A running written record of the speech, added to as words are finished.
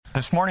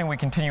This morning we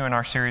continue in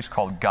our series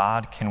called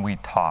God, Can We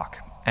Talk?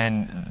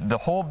 And the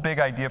whole big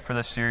idea for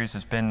this series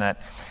has been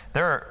that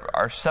there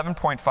are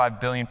 7.5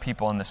 billion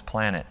people on this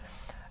planet.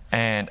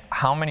 And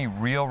how many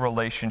real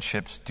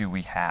relationships do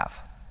we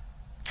have?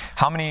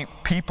 How many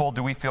people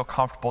do we feel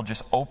comfortable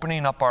just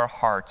opening up our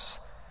hearts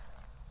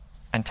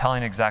and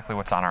telling exactly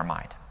what's on our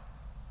mind?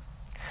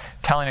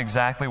 Telling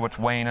exactly what's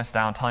weighing us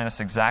down, telling us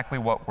exactly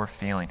what we're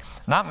feeling.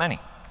 Not many.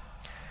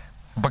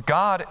 But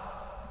God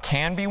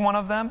can be one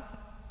of them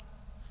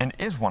and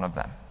is one of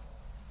them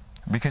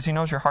because He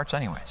knows your hearts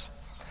anyways.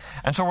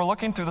 And so we're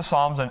looking through the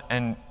Psalms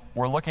and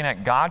we're looking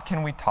at God,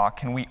 can we talk?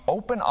 Can we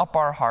open up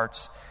our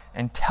hearts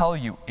and tell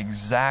you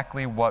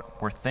exactly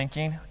what we're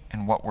thinking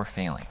and what we're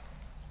feeling?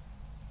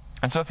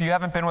 And so if you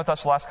haven't been with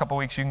us the last couple of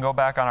weeks, you can go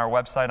back on our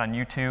website, on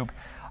YouTube,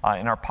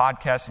 in our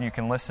podcast, and you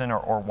can listen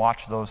or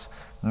watch those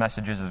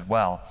messages as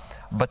well.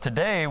 But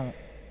today,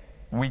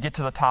 we get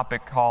to the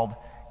topic called,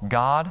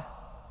 God,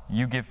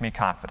 You Give Me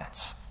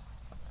Confidence.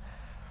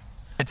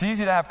 It's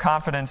easy to have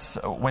confidence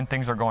when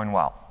things are going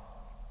well,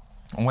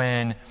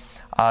 when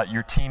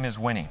your team is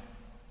winning,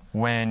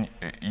 when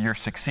you're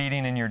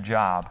succeeding in your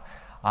job.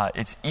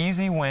 It's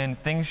easy when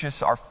things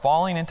just are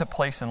falling into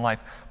place in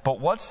life. But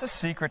what's the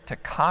secret to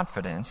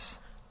confidence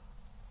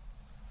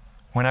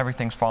when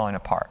everything's falling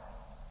apart?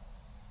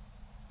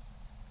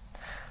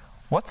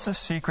 What's the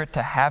secret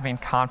to having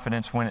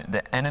confidence when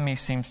the enemy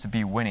seems to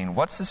be winning?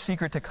 What's the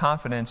secret to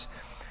confidence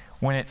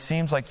when it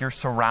seems like you're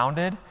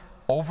surrounded,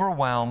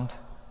 overwhelmed,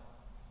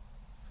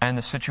 and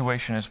the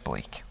situation is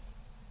bleak?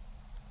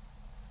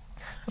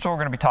 That's what we're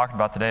going to be talking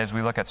about today as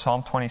we look at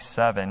Psalm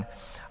 27.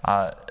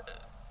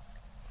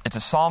 It's a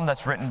psalm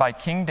that's written by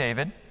King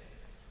David,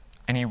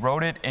 and he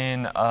wrote it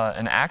in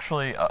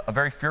a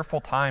very fearful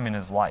time in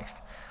his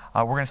life.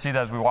 We're going to see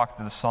that as we walk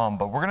through the psalm,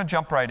 but we're going to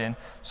jump right in.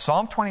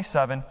 Psalm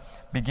 27,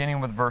 beginning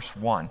with verse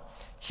 1.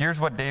 Here's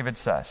what David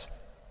says.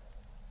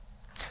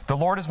 The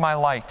Lord is my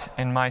light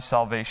and my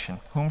salvation.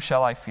 Whom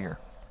shall I fear?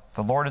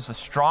 The Lord is the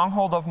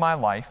stronghold of my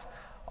life.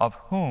 Of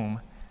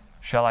whom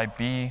shall I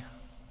be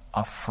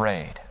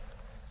afraid?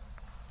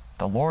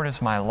 The Lord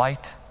is my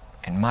light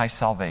and my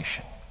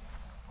salvation.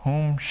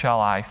 Whom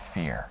shall I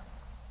fear?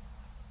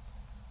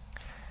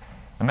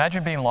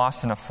 Imagine being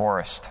lost in a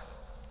forest.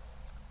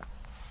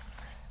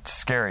 It's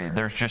scary.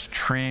 There's just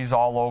trees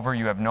all over.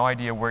 You have no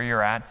idea where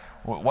you're at.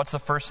 What's the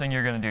first thing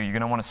you're going to do? You're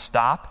going to want to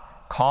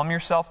stop, calm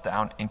yourself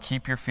down, and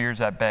keep your fears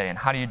at bay. And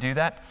how do you do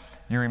that?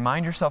 You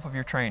remind yourself of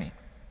your training.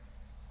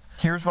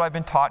 Here's what I've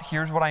been taught.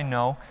 Here's what I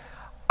know.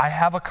 I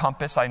have a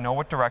compass. I know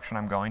what direction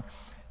I'm going.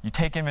 You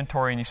take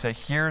inventory and you say,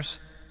 here's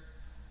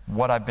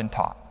what I've been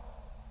taught.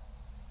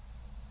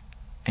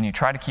 And you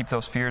try to keep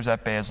those fears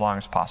at bay as long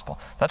as possible.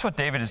 That's what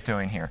David is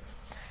doing here.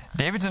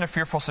 David's in a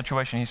fearful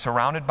situation. He's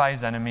surrounded by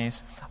his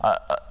enemies.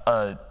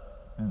 The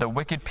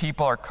wicked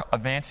people are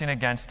advancing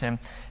against him.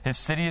 His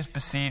city is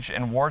besieged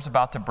and war's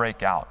about to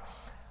break out.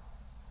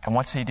 And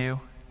what's he do?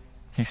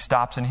 He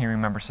stops and he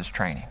remembers his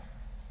training.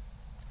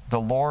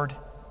 The Lord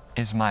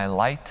is my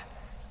light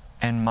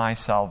and my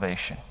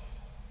salvation.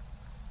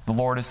 The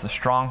Lord is the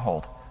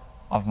stronghold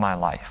of my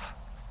life.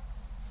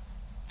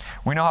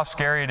 We know how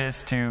scary it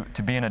is to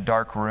be in a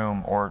dark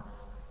room or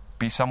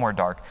be somewhere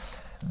dark.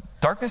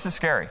 Darkness is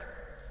scary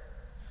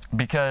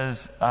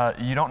because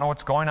you don't know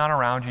what's going on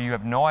around you. You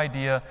have no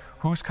idea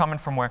who's coming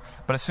from where.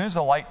 But as soon as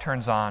the light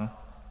turns on,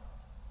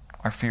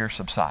 our fears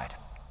subside.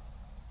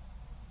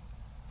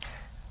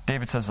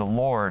 David says the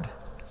Lord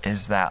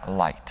is that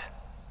light.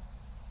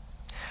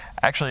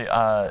 Actually,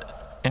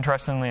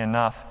 interestingly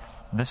enough,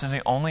 this is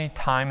the only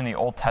time in the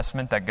Old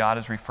Testament that God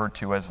is referred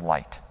to as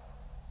light.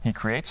 He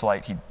creates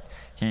light.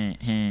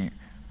 He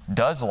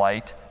does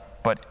light,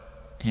 but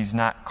He's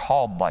not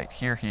called light.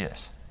 Here He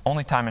is.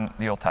 Only time in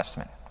the Old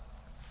Testament.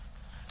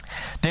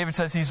 David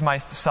says He's my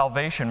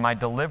salvation, my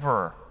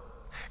deliverer.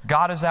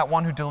 God is that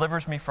one who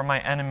delivers me from my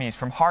enemies,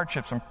 from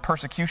hardships, from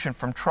persecution,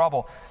 from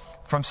trouble,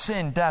 from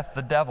sin, death,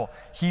 the devil.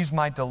 He's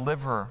my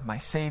deliverer, my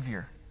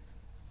Savior,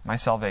 my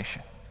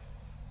salvation.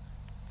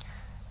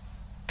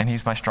 And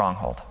He's my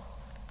stronghold.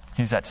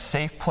 He's that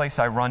safe place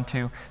I run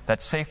to,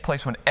 that safe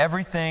place when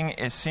everything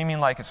is seeming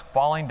like it's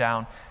falling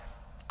down.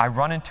 I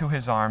run into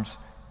His arms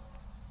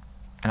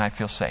and I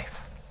feel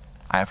safe.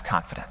 I have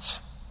confidence.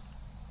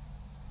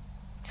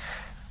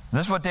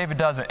 This is what David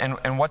does,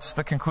 and what's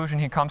the conclusion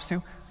he comes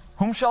to?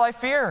 Whom shall I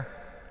fear?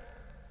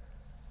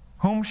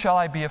 Whom shall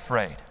I be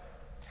afraid?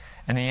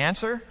 And the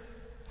answer?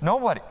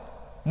 Nobody.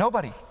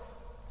 Nobody.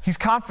 He's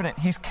confident.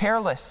 He's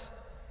careless.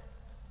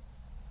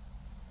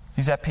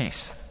 He's at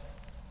peace.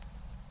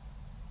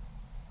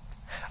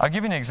 I'll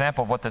give you an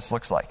example of what this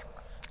looks like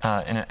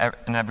in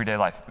everyday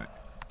life.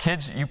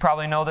 Kids, you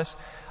probably know this.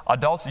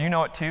 Adults, you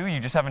know it too. You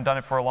just haven't done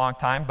it for a long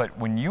time. But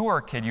when you were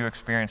a kid, you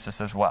experienced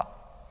this as well.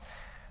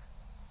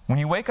 When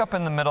you wake up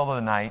in the middle of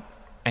the night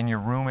and your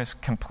room is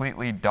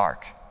completely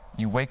dark,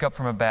 you wake up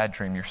from a bad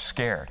dream, you're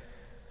scared.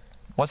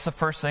 What's the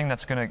first thing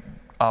that's going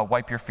to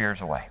wipe your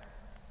fears away?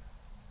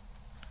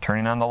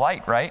 Turning on the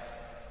light, right?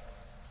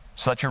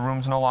 So that your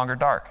room's no longer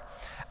dark.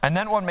 And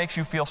then what makes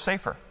you feel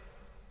safer?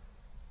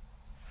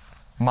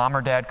 mom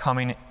or dad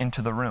coming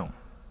into the room,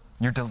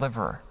 your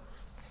deliverer.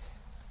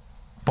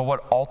 But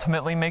what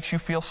ultimately makes you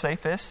feel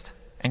safest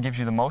and gives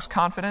you the most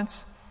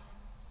confidence?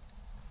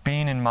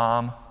 Being in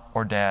mom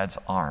or dad's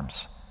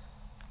arms.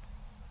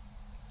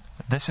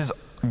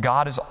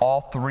 God is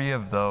all three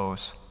of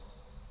those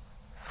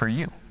for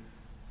you.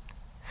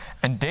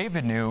 And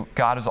David knew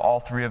God is all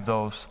three of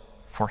those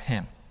for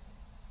him.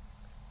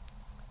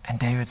 And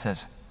David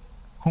says,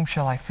 whom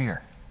shall I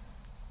fear?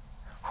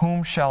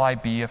 Whom shall I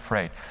be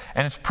afraid?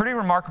 And it's pretty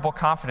remarkable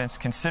confidence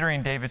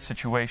considering David's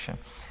situation.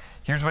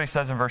 Here's what he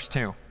says in verse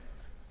 2.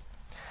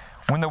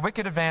 When the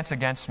wicked advance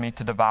against me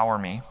to devour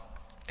me,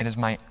 it is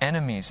my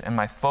enemies and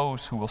my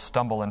foes who will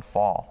stumble and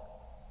fall.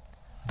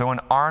 Though an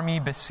army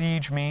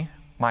besiege me,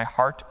 my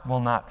heart will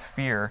not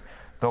fear.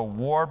 Though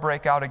war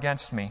break out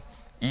against me,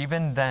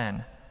 even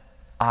then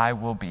I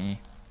will be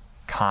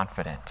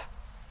confident.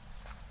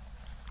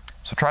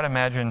 So try to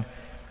imagine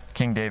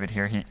King David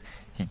here.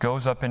 He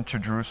goes up into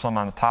Jerusalem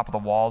on the top of the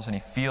walls and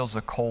he feels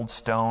the cold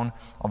stone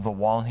of the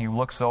wall and he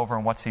looks over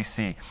and what's he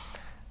see?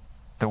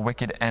 The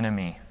wicked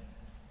enemy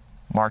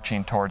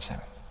marching towards him.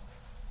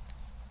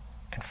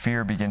 And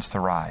fear begins to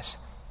rise.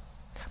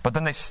 But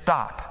then they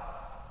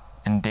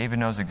stop and David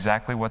knows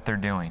exactly what they're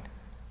doing.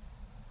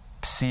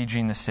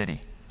 Besieging the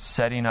city,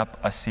 setting up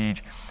a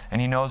siege.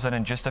 And he knows that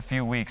in just a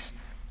few weeks,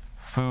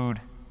 food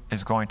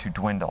is going to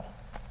dwindle.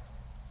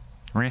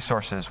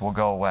 Resources will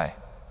go away.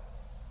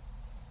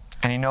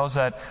 And he knows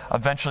that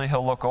eventually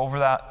he'll look over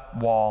that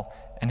wall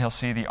and he'll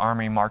see the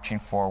army marching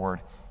forward,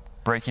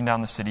 breaking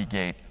down the city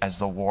gate as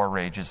the war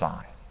rages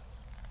on.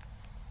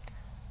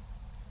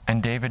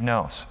 And David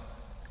knows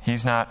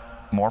he's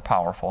not more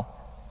powerful.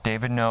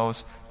 David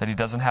knows that he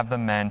doesn't have the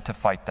men to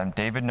fight them.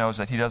 David knows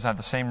that he doesn't have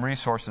the same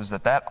resources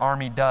that that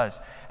army does.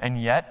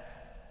 And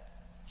yet,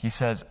 he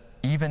says,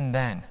 even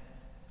then,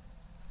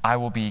 I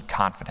will be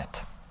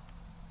confident.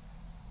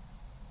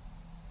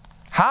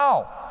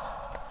 How?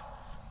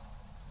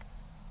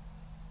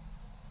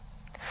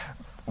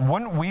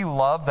 Wouldn't we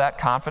love that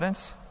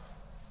confidence?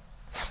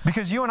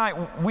 Because you and I,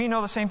 we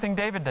know the same thing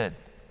David did.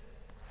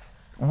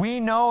 We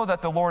know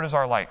that the Lord is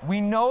our light.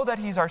 We know that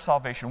He's our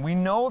salvation. We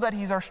know that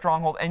He's our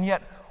stronghold, and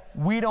yet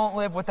we don't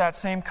live with that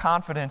same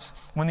confidence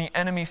when the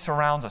enemy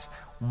surrounds us.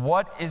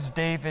 What is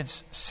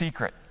David's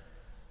secret?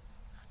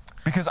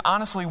 Because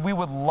honestly, we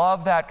would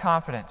love that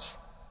confidence.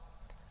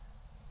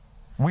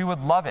 We would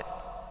love it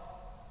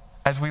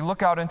as we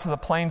look out into the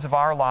plains of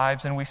our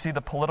lives and we see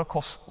the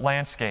political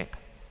landscape.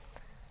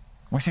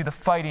 We see the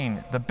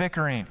fighting, the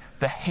bickering,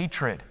 the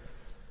hatred,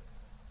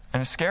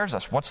 and it scares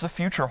us. What's the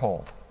future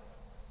hold?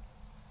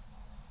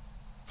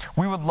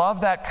 We would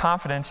love that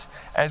confidence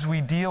as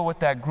we deal with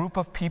that group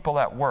of people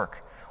at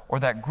work or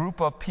that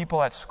group of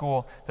people at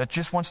school that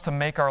just wants to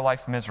make our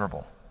life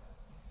miserable.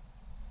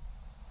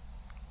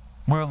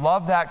 We would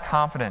love that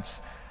confidence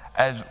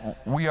as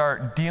we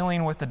are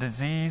dealing with a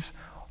disease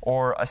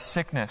or a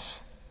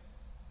sickness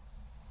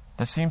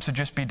that seems to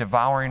just be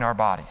devouring our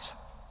bodies.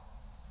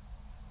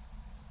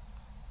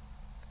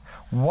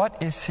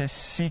 What is his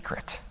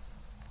secret?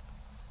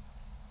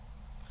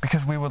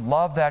 Because we would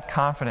love that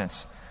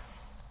confidence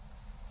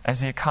as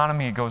the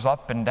economy goes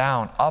up and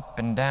down, up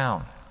and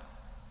down.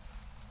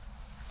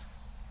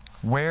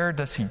 Where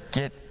does he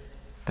get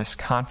this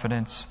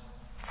confidence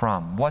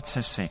from? What's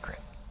his secret?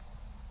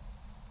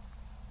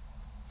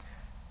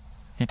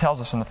 He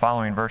tells us in the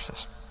following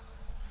verses.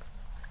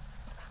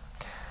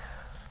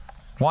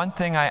 One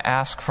thing I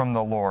ask from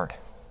the Lord,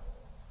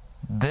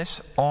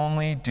 this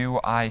only do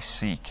I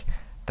seek,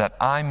 that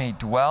I may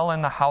dwell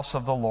in the house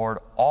of the Lord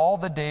all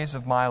the days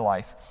of my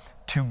life,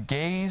 to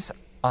gaze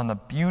on the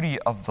beauty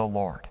of the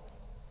Lord,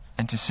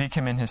 and to seek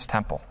him in his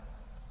temple.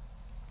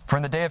 For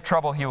in the day of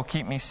trouble he will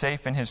keep me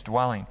safe in his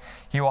dwelling.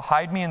 He will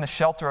hide me in the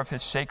shelter of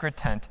his sacred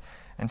tent,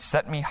 and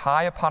set me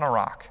high upon a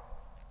rock.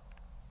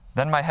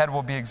 Then my head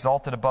will be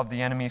exalted above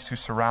the enemies who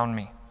surround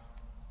me.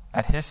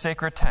 At his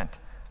sacred tent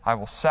I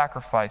will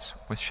sacrifice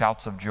with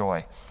shouts of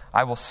joy.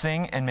 I will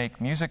sing and make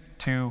music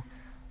to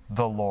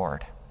the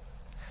Lord.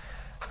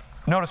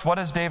 Notice, what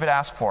does David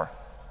ask for?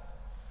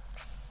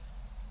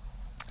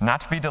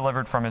 Not to be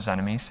delivered from his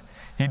enemies.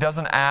 He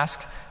doesn't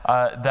ask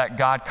that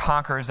God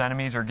conquer his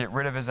enemies or get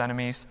rid of his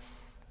enemies.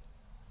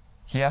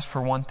 He asks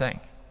for one thing: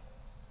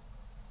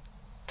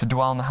 to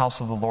dwell in the house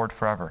of the Lord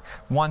forever.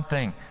 One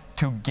thing: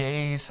 to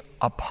gaze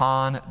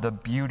upon the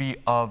beauty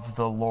of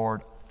the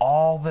Lord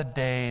all the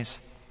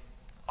days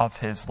of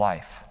his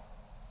life.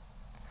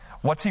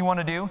 What's he want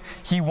to do?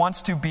 He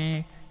wants to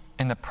be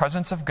in the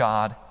presence of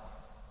God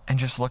and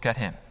just look at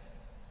him.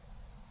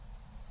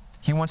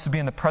 He wants to be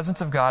in the presence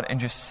of God and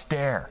just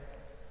stare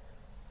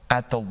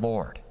at the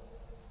Lord.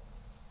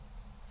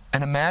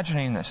 And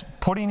imagining this,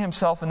 putting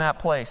himself in that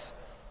place,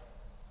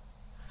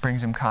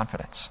 brings him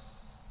confidence.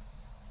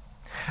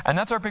 And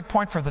that's our big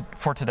point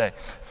for today.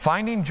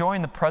 Finding joy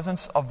in the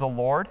presence of the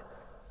Lord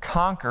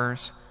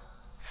conquers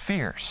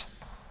fears.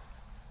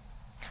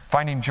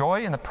 Finding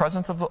joy in the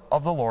presence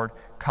of the Lord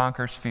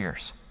conquers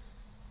fears.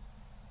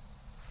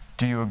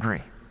 Do you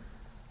agree?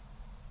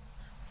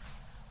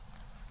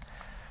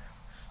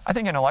 I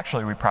think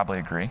intellectually we probably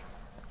agree.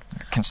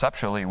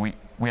 Conceptually, we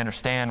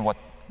understand what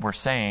we're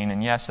saying,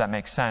 and yes, that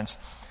makes sense,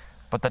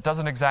 but that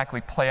doesn't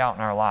exactly play out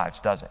in our lives,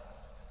 does it?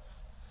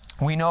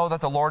 We know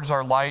that the Lord is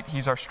our light,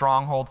 He's our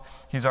stronghold,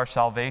 He's our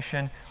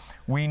salvation.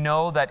 We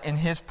know that in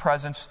His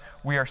presence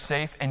we are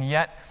safe, and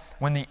yet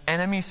when the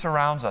enemy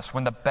surrounds us,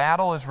 when the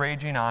battle is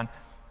raging on,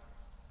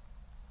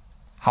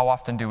 how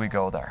often do we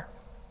go there?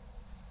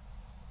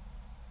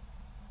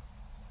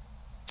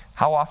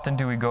 How often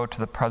do we go to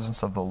the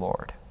presence of the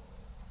Lord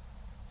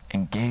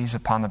and gaze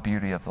upon the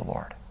beauty of the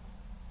Lord?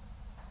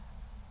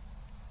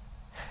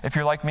 If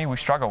you're like me, we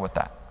struggle with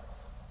that.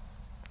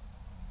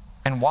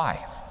 And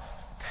why?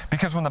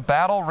 Because when the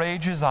battle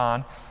rages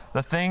on,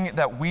 the thing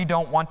that we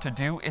don't want to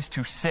do is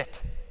to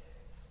sit.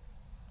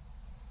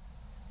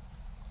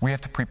 We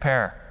have to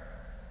prepare.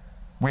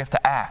 We have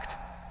to act.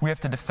 We have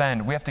to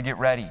defend. We have to get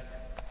ready.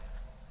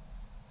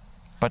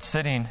 But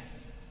sitting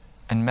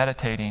and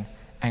meditating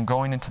and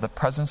going into the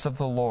presence of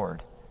the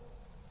Lord,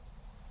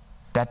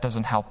 that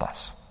doesn't help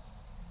us.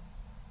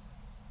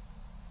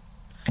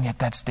 And yet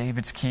that's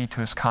David's key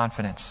to his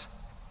confidence,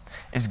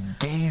 is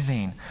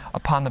gazing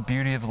upon the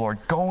beauty of the Lord,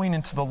 going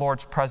into the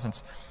Lord's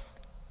presence,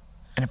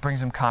 and it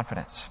brings him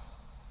confidence.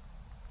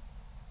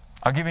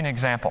 I'll give you an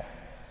example.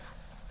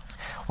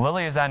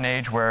 Lily is at an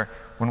age where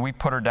when we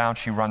put her down,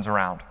 she runs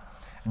around.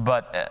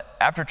 But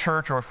after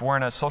church, or if we're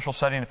in a social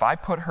setting, if I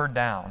put her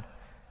down,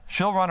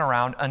 she'll run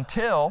around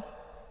until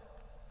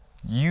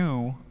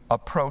you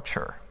approach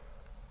her.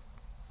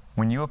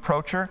 When you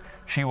approach her,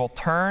 she will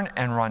turn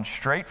and run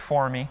straight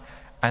for me,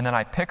 and then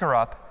I pick her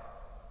up,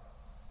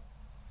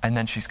 and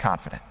then she's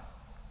confident.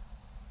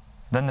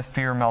 Then the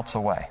fear melts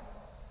away.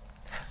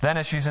 Then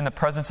as she's in the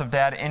presence of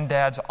Dad, in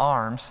Dad's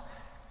arms,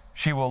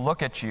 she will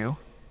look at you,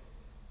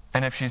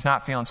 and if she's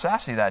not feeling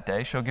sassy that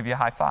day, she'll give you a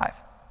high five.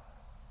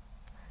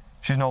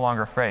 She's no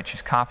longer afraid.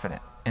 She's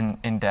confident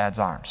in Dad's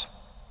arms.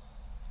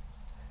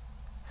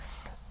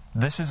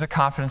 This is the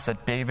confidence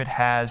that David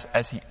has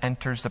as he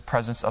enters the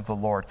presence of the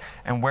Lord.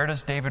 And where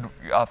does David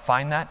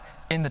find that?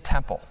 In the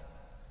temple.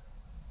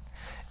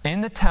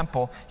 In the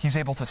temple, he's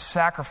able to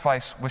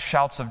sacrifice with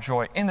shouts of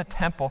joy. In the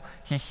temple,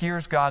 he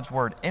hears God's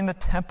word. In the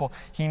temple,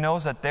 he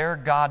knows that there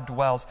God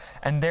dwells.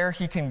 And there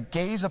he can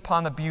gaze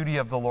upon the beauty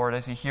of the Lord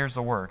as he hears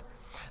the word.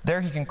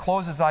 There he can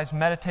close his eyes,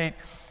 meditate,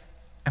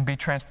 and be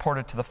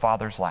transported to the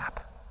Father's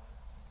lap.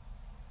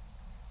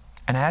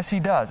 And as he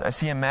does, as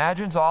he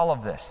imagines all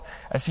of this,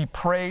 as he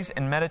prays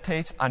and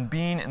meditates on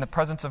being in the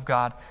presence of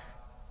God,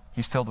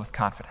 he's filled with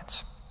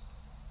confidence.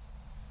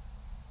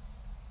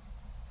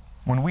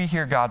 When we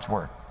hear God's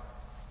word,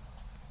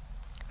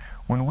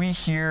 when we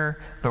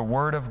hear the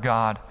word of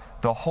God,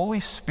 the Holy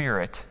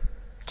Spirit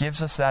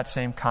gives us that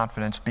same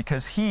confidence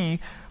because he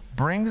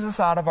brings us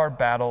out of our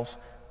battles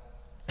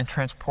and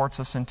transports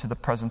us into the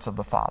presence of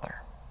the Father.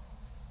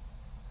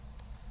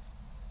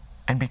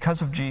 And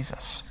because of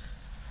Jesus,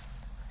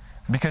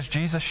 because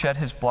Jesus shed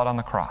his blood on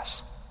the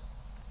cross,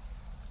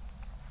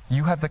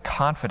 you have the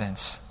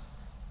confidence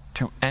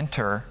to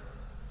enter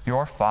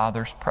your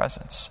Father's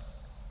presence.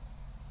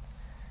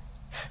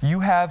 You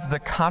have the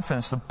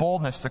confidence, the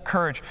boldness, the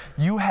courage.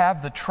 You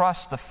have the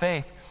trust, the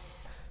faith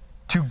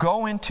to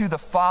go into the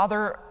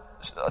Father's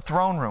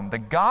throne room, the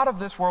God of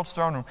this world's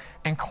throne room,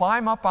 and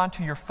climb up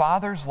onto your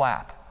Father's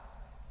lap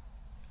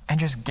and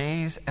just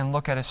gaze and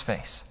look at his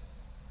face.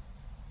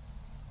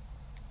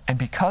 And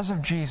because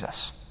of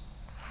Jesus,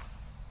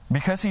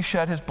 because he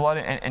shed his blood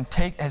and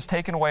has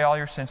taken away all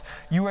your sins,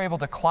 you are able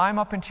to climb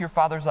up into your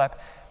Father's lap,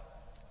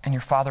 and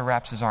your Father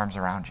wraps his arms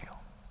around you.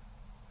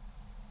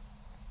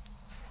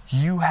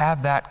 You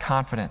have that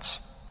confidence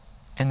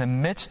in the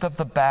midst of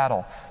the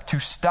battle to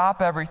stop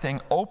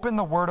everything, open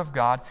the Word of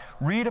God,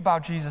 read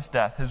about Jesus'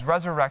 death, his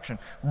resurrection,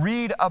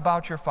 read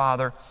about your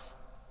Father,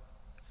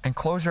 and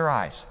close your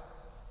eyes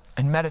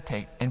and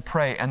meditate and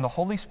pray, and the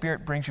Holy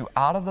Spirit brings you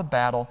out of the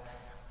battle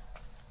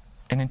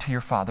and into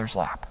your Father's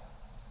lap.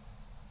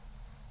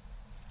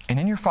 And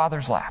in your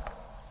Father's lap,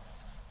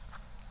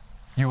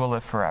 you will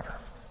live forever.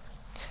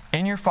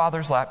 In your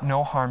Father's lap,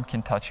 no harm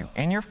can touch you.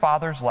 In your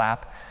Father's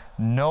lap,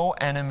 no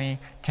enemy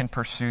can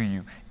pursue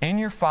you. In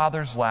your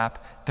Father's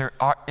lap, there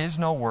is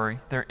no worry,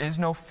 there is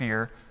no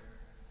fear,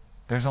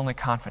 there's only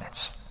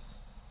confidence.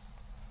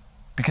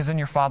 Because in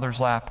your Father's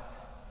lap,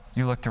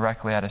 you look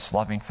directly at his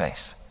loving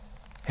face,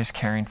 his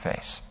caring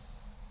face,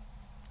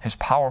 his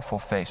powerful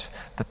face,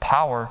 the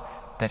power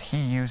that he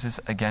uses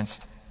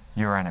against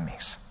your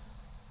enemies.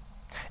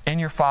 In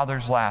your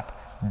Father's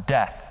lap,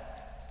 death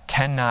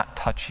cannot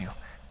touch you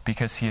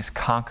because he has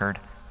conquered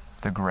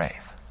the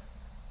grave.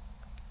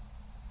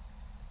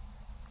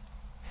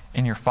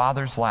 In your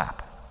Father's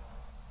lap,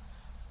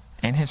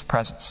 in his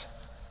presence,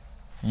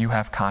 you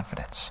have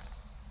confidence.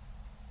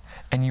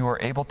 And you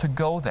are able to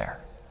go there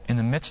in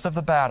the midst of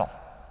the battle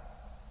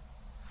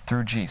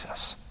through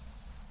Jesus.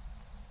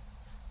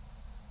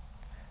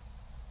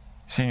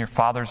 See, in your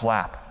Father's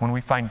lap, when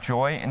we find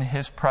joy in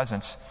his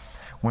presence,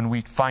 when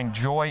we find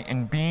joy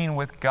in being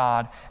with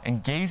God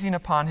and gazing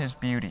upon his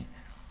beauty,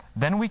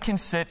 then we can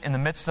sit in the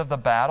midst of the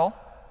battle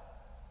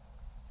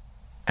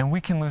And we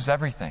can lose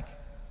everything.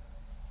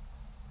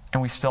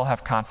 And we still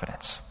have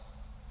confidence.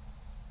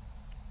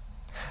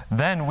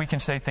 Then we can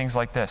say things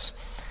like this: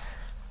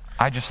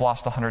 I just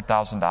lost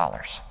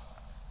 $100,000.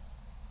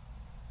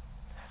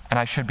 And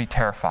I should be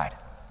terrified.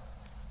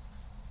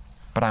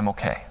 But I'm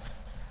okay.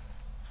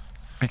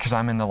 Because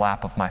I'm in the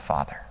lap of my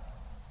Father.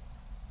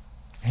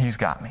 He's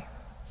got me.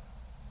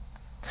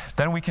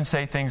 Then we can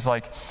say things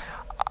like,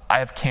 I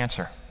have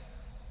cancer.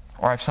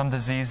 Or I have some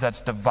disease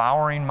that's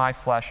devouring my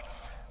flesh.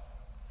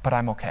 But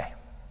I'm okay.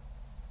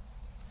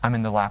 I'm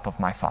in the lap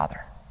of my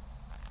Father.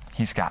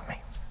 He's got me.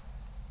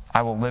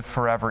 I will live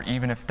forever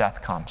even if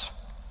death comes.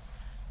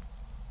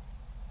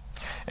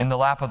 In the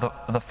lap of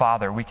the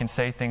Father, we can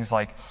say things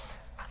like,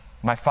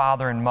 my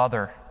father and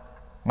mother,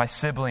 my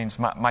siblings,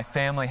 my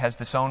family has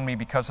disowned me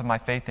because of my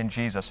faith in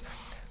Jesus,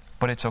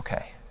 but it's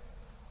okay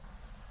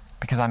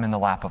because I'm in the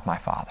lap of my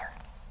Father.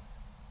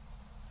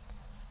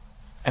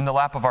 In the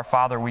lap of our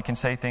Father, we can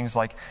say things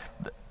like,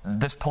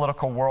 this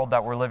political world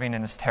that we're living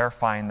in is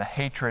terrifying. The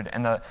hatred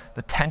and the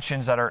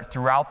tensions that are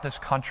throughout this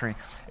country,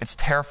 it's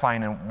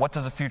terrifying. And what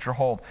does the future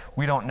hold?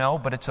 We don't know,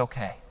 but it's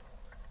okay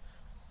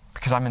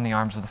because I'm in the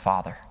arms of the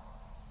Father.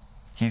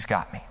 He's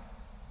got me.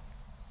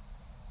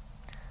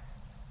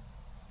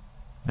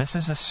 This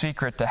is the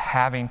secret to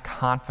having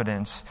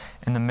confidence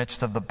in the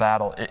midst of the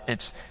battle.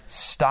 It's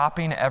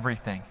stopping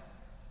everything,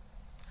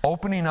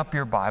 opening up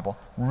your Bible,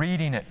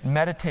 reading it,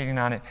 meditating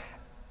on it,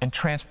 and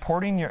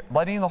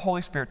letting the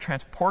Holy Spirit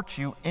transport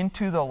you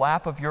into the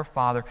lap of your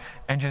Father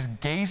and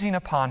just gazing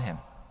upon Him,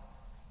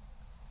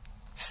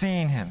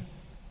 seeing Him,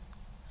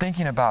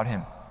 thinking about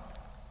Him,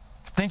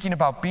 thinking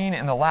about being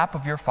in the lap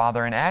of your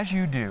Father. And as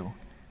you do,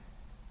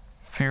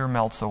 fear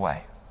melts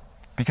away.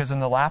 Because in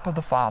the lap of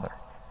the Father,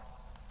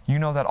 you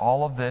know that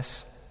all of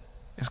this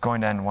is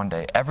going to end one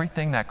day.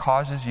 Everything that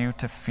causes you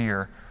to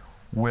fear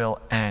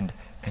will end,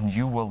 and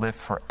you will live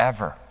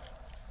forever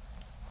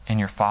in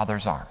your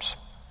Father's arms.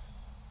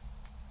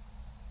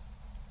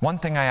 One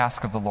thing I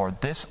ask of the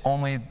Lord, this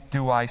only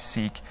do I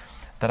seek,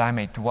 that I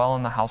may dwell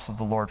in the house of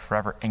the Lord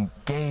forever and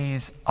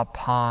gaze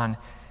upon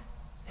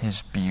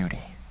His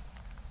beauty.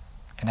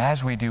 And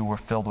as we do, we're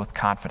filled with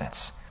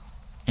confidence,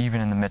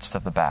 even in the midst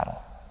of the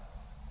battle.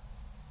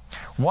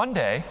 One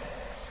day,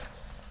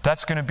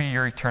 that's going to be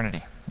your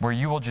eternity, where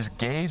you will just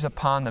gaze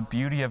upon the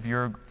beauty of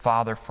your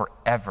Father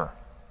forever,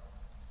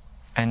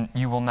 and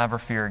you will never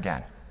fear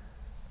again.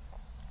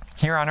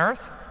 Here on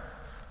earth,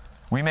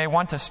 we may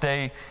want to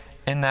stay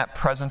in that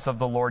presence of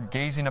the Lord,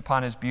 gazing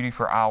upon His beauty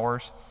for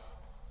hours,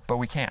 but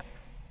we can't.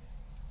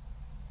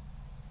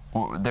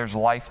 There's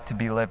life to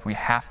be lived. We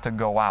have to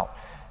go out.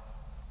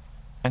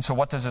 And so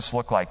what does this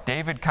look like?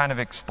 David kind of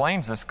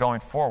explains this going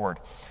forward,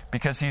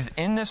 because he's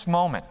in this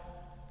moment.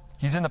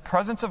 He's in the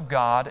presence of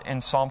God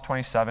in Psalm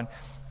 27,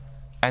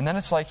 and then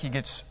it's like he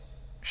gets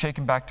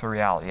shaken back to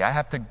reality. I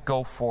have to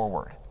go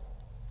forward.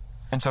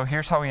 And so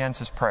here's how he ends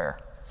his prayer.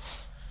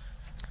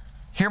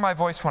 Hear my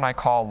voice when I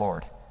call,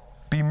 Lord.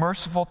 Be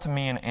merciful to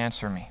me and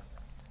answer me.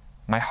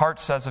 My heart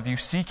says of you,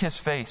 seek His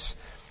face.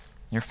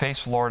 Your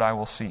face, Lord, I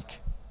will seek.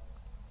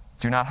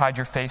 Do not hide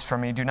your face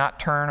from me. Do not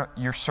turn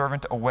your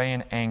servant away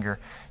in anger.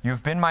 You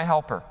have been my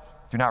helper.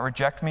 Do not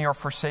reject me or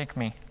forsake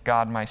me,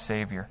 God my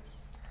Savior.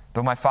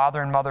 Though my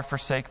father and mother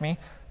forsake me,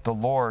 the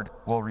Lord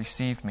will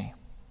receive me.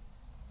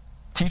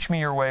 Teach me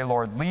your way,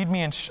 Lord. Lead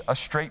me in a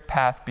straight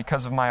path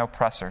because of my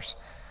oppressors.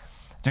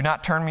 Do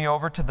not turn me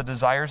over to the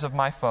desires of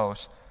my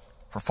foes,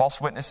 for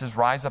false witnesses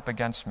rise up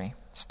against me,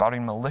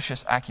 spouting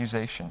malicious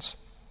accusations.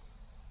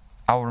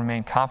 I will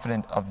remain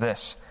confident of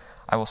this.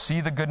 I will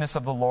see the goodness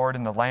of the Lord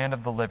in the land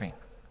of the living.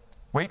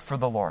 Wait for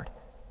the Lord.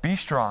 Be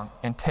strong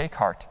and take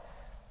heart,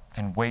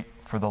 and wait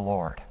for the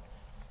Lord.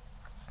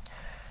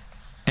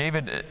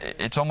 David,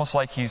 it's almost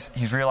like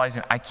he's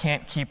realizing, I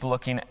can't keep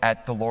looking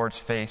at the Lord's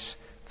face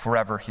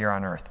forever here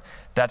on earth.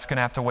 That's going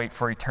to have to wait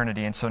for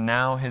eternity. And so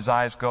now his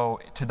eyes go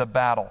to the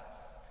battle.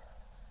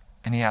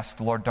 And he asks,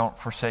 Lord, don't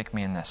forsake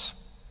me in this.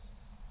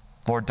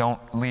 Lord, don't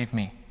leave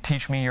me.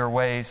 Teach me your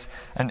ways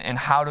and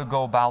how to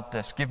go about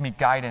this. Give me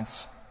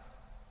guidance.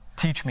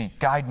 Teach me,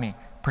 guide me,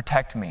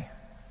 protect me.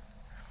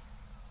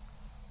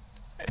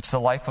 It's the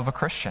life of a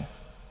Christian.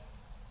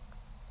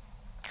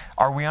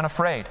 Are we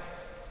unafraid?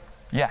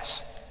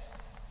 Yes.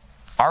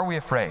 Are we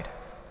afraid?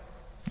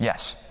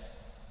 Yes.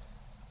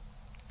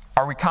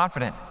 Are we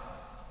confident?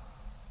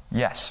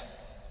 Yes.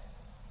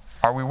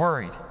 Are we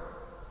worried?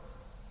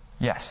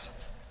 Yes.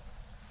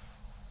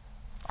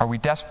 Are we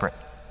desperate?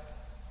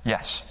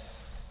 Yes.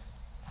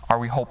 Are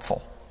we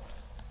hopeful?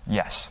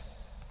 Yes.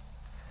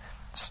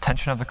 It's the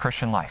tension of the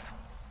Christian life.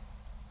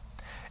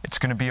 It's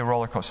going to be a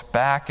roller coaster,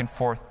 back and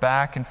forth,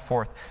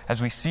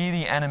 as we see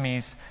the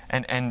enemies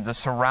and the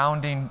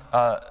surrounding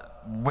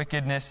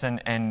wickedness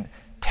and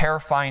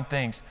terrifying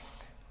things.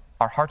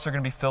 Our hearts are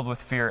going to be filled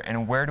with fear.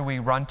 And where do we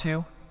run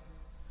to?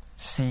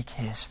 Seek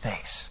His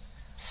face.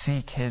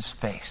 Seek His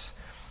face.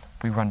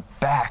 We run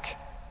back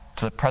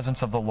to the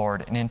presence of the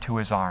Lord and into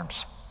His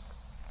arms,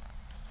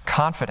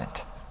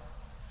 confident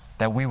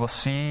that we will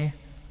see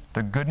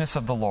the goodness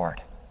of the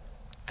Lord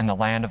in the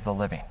land of the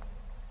living.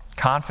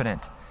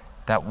 Confident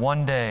that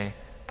one day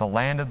the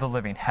land of the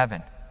living,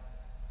 heaven,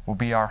 will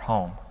be our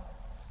home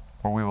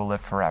where we will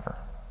live forever.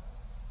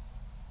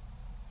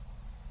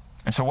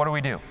 And so what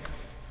do?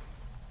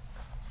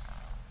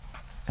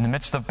 In the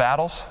midst of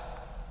battles,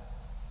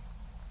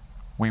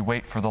 we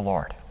wait for the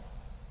Lord.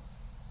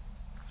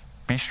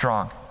 Be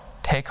strong,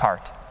 take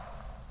heart,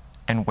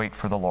 and wait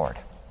for the Lord.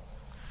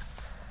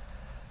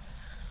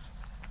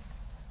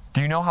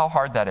 Do you know how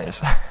hard that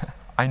is?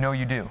 I know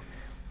you do.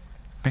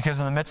 Because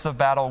in the midst of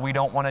battle, we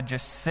don't want to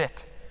just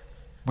sit.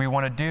 We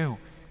want to do.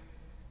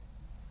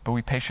 But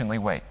we patiently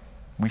wait.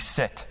 We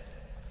sit.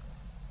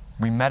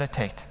 We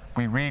meditate.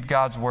 We read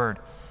God's Word.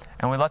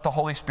 And we let the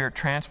Holy Spirit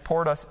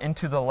transport us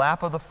into the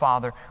lap of the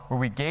Father, where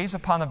we gaze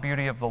upon the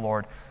beauty of the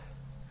Lord,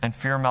 and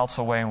fear melts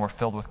away, and we're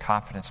filled with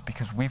confidence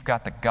because we've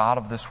got the God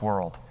of this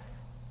world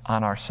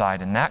on our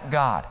side. And that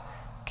God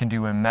can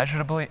do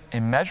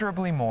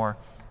immeasurably more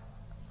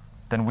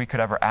than we could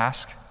ever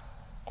ask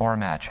or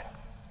imagine.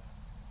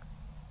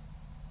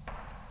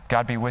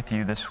 God be with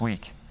you this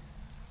week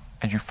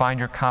as you find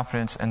your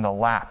confidence in the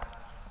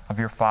lap of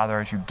your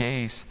Father, as you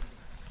gaze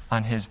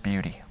on His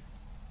beauty.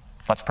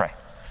 Let's pray.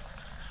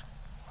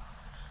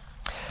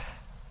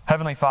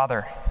 Heavenly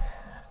Father,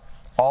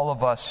 all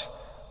of us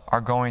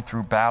are going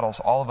through battles.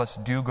 All of us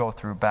do go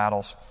through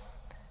battles.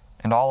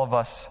 And all of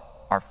us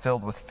are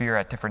filled with fear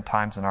at different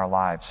times in our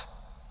lives.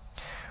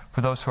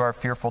 For those who are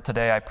fearful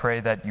today, I pray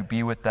that you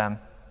be with them,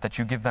 that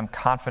you give them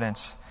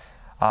confidence,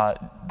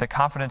 the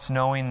confidence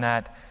knowing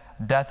that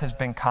death has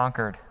been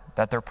conquered,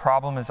 that their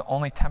problem is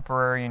only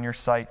temporary in your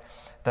sight,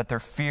 that their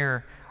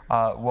fear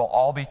will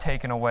all be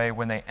taken away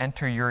when they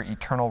enter your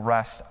eternal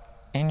rest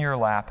in your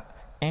lap,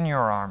 in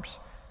your arms,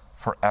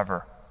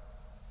 forever.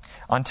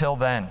 Until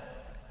then,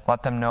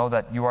 let them know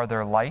that you are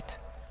their light,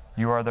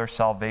 you are their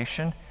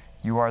salvation,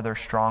 you are their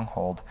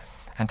stronghold.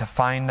 And to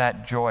find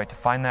that joy, to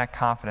find that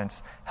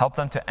confidence, help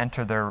them to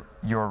enter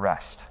your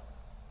rest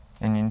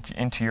and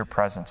into your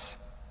presence.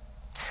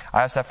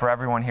 I ask that for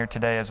everyone here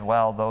today as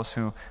well, those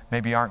who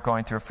maybe aren't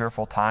going through a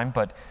fearful time,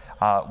 but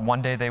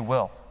one day they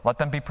will. Let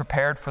them be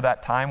prepared for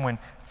that time when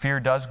fear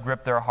does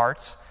grip their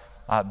hearts.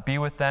 Be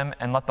with them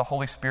and let the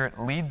Holy Spirit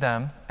lead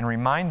them and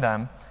remind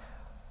them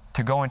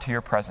to go into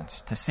your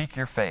presence, to seek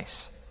your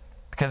face.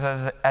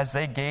 Because as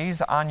they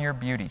gaze on your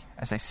beauty,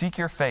 as they seek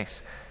your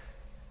face,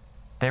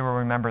 they will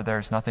remember there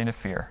is nothing to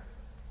fear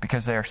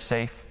because they are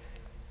safe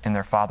in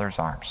their Father's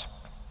arms.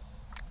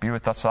 Be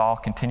with us all.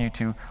 Continue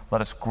to let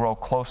us grow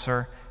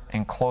closer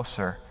and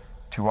closer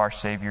to our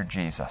Savior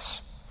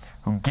Jesus,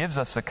 who gives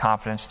us the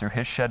confidence through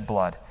His shed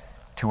blood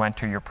to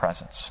enter your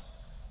presence.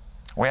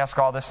 We ask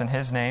all this in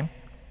His name.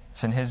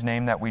 It's in His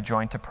name that we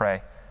join to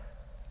pray.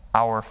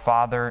 Our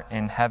Father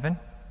in heaven,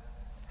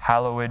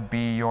 hallowed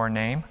be your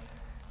name.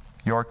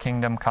 Your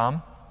kingdom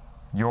come.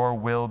 Your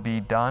will be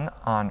done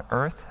on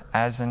earth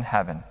as in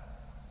heaven.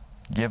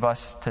 Give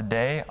us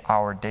today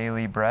our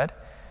daily bread.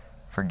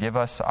 Forgive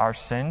us our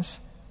sins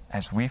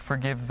as we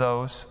forgive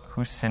those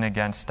who sin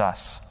against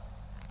us.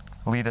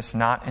 Lead us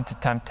not into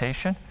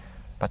temptation,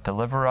 but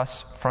deliver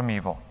us from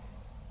evil.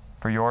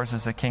 For yours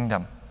is the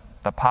kingdom,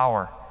 the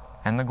power,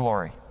 and the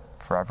glory,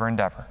 forever and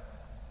ever.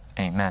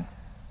 Amen.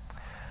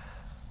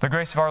 The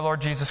grace of our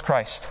Lord Jesus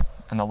Christ,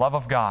 and the love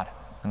of God,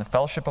 and the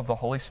fellowship of the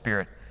Holy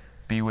Spirit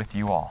be with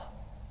you all.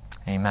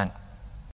 Amen.